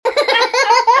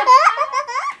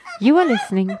You are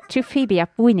listening to Phoebe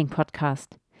Up Weaning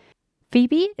Podcast.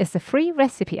 Phoebe is a free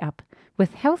recipe app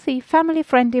with healthy,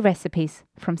 family-friendly recipes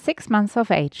from 6 months of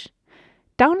age.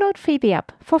 Download Phoebe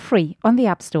Up for free on the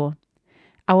App Store.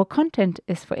 Our content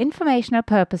is for informational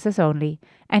purposes only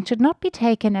and should not be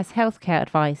taken as healthcare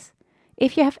advice.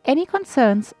 If you have any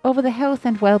concerns over the health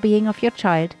and well-being of your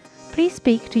child, please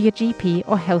speak to your GP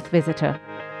or health visitor.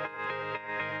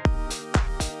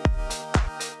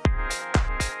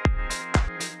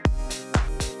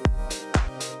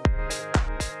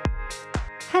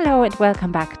 Hello and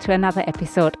welcome back to another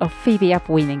episode of Phoebe Up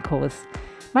Weaning Course.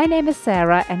 My name is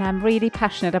Sarah and I'm really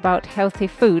passionate about healthy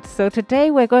food. So today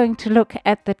we're going to look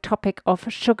at the topic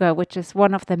of sugar, which is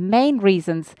one of the main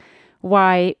reasons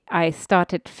why I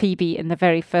started Phoebe in the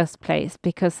very first place,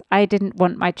 because I didn't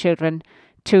want my children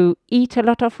to eat a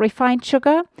lot of refined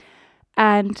sugar.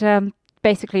 And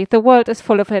basically the world is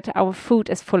full of it, our food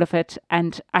is full of it,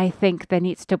 and I think there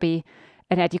needs to be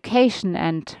an education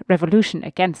and revolution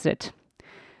against it.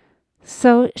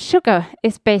 So sugar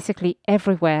is basically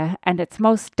everywhere, and it's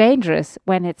most dangerous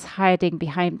when it's hiding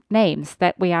behind names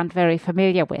that we aren't very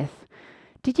familiar with.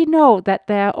 Did you know that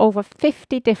there are over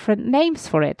 50 different names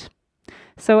for it?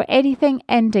 So anything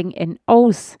ending in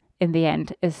O's in the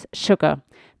end is sugar.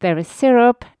 There is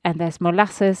syrup and there's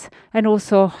molasses and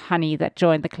also honey that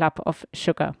join the club of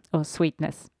sugar or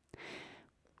sweetness.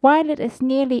 While it is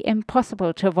nearly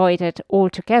impossible to avoid it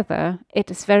altogether, it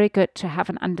is very good to have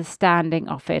an understanding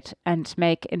of it and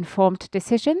make informed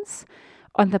decisions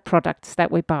on the products that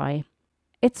we buy.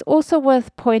 It's also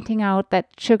worth pointing out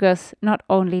that sugars not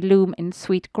only loom in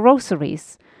sweet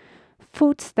groceries.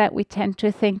 Foods that we tend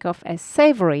to think of as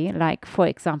savory, like for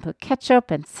example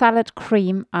ketchup and salad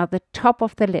cream, are the top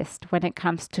of the list when it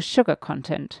comes to sugar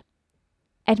content.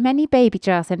 And many baby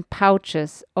jars and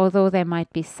pouches, although they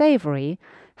might be savory,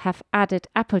 have added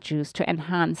apple juice to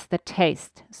enhance the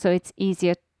taste, so it's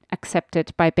easier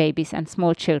accepted by babies and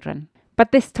small children.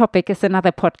 But this topic is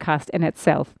another podcast in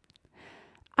itself.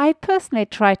 I personally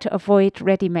try to avoid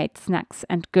ready-made snacks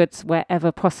and goods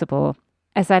wherever possible,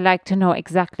 as I like to know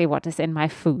exactly what is in my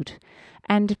food.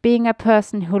 And being a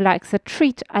person who likes a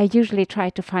treat, I usually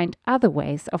try to find other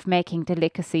ways of making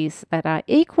delicacies that are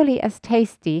equally as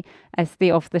tasty as the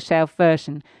off-the-shelf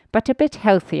version, but a bit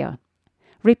healthier.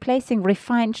 Replacing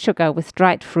refined sugar with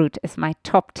dried fruit is my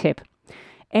top tip.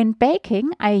 In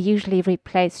baking, I usually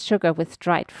replace sugar with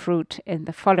dried fruit in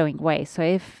the following way. So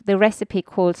if the recipe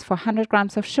calls for 100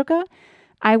 grams of sugar,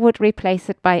 I would replace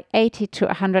it by 80 to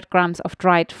 100 grams of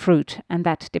dried fruit, and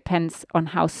that depends on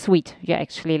how sweet you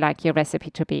actually like your recipe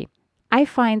to be. I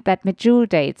find that medjool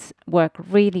dates work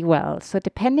really well. So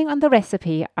depending on the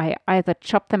recipe, I either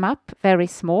chop them up very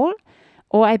small,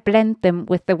 or I blend them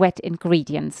with the wet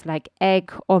ingredients like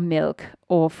egg or milk,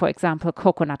 or for example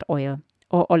coconut oil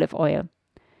or olive oil.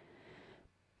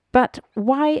 But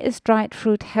why is dried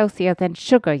fruit healthier than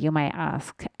sugar, you may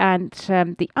ask? And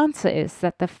the answer is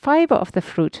that the fiber of the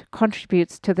fruit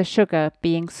contributes to the sugar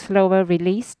being slower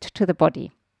released to the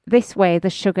body. This way the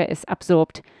sugar is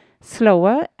absorbed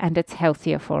slower and it's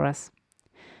healthier for us.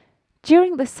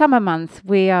 During the summer months,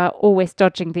 we are always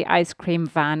dodging the ice cream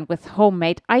van with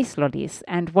homemade ice lollies,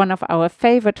 and one of our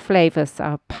favorite flavors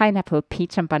are pineapple,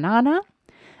 peach and banana,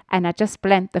 and I just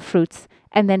blend the fruits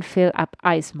and then fill up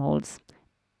ice molds.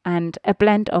 And a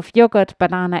blend of yogurt,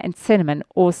 banana and cinnamon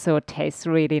also tastes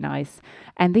really nice.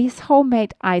 And these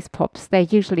homemade ice pops, they're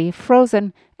usually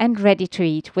frozen and ready to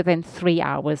eat within 3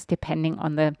 hours, depending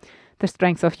on the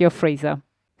strength of your freezer.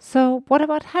 So what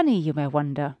about honey, you may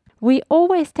wonder? We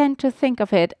always tend to think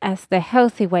of it as the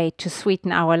healthy way to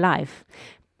sweeten our life.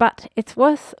 But it's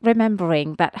worth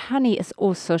remembering that honey is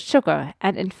also sugar,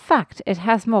 and in fact it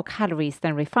has more calories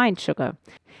than refined sugar.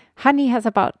 Honey has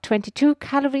about 22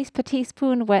 calories per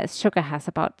teaspoon, whereas sugar has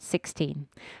about 16.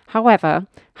 However,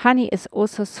 honey is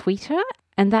also sweeter,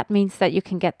 and that means that you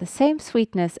can get the same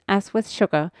sweetness as with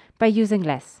sugar by using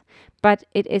less. But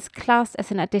it is classed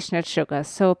as an additional sugar,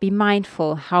 so be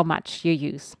mindful how much you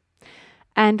use.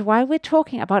 And while we're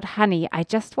talking about honey, I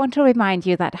just want to remind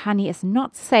you that honey is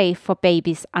not safe for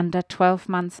babies under 12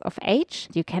 months of age.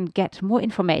 You can get more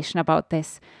information about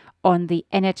this on the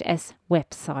NHS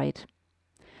website.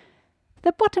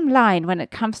 The bottom line when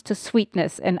it comes to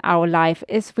sweetness in our life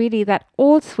is really that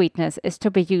all sweetness is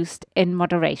to be used in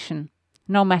moderation,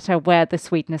 no matter where the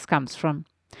sweetness comes from.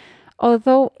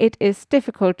 Although it is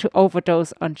difficult to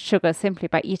overdose on sugar simply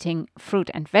by eating fruit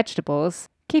and vegetables,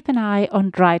 keep an eye on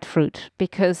dried fruit,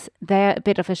 because they're a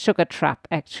bit of a sugar trap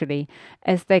actually,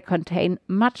 as they contain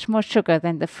much more sugar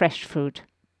than the fresh fruit.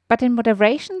 But in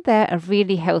moderation, they're a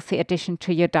really healthy addition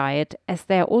to your diet, as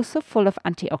they're also full of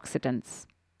antioxidants.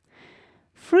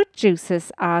 Fruit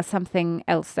juices are something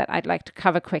else that I'd like to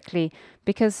cover quickly,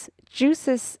 because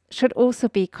juices should also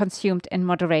be consumed in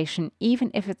moderation,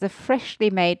 even if it's a freshly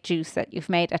made juice that you've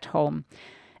made at home.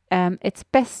 It's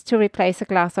best to replace a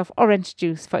glass of orange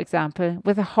juice, for example,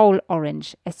 with a whole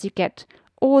orange, as you get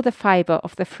all the fiber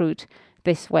of the fruit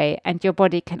this way, and your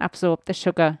body can absorb the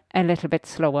sugar a little bit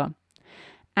slower.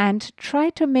 And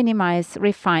try to minimize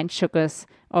refined sugars,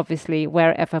 obviously,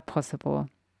 wherever possible.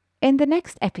 In the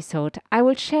next episode, I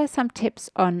will share some tips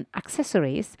on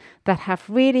accessories that have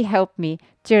really helped me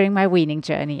during my weaning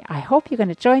journey. I hope you're going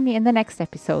to join me in the next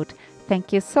episode.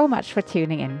 Thank you so much for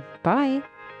tuning in. Bye.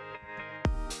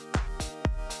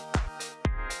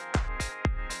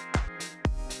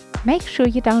 Make sure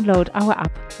you download our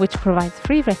app, which provides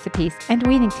free recipes and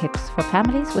weaning tips for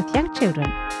families with young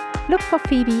children. Look for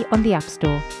Phoebe on the App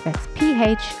Store. That's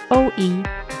PHOEBE.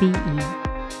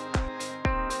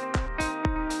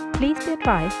 Please be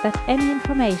advised that any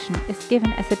information is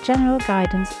given as a general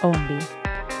guidance only.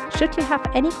 Should you have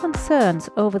any concerns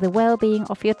over the well-being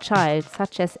of your child,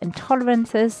 such as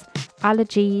intolerances,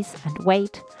 allergies and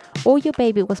weight, or your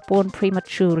baby was born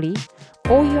prematurely,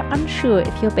 or you're unsure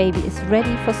if your baby is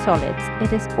ready for solids,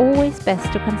 it is always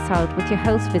best to consult with your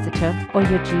health visitor or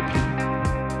your GP.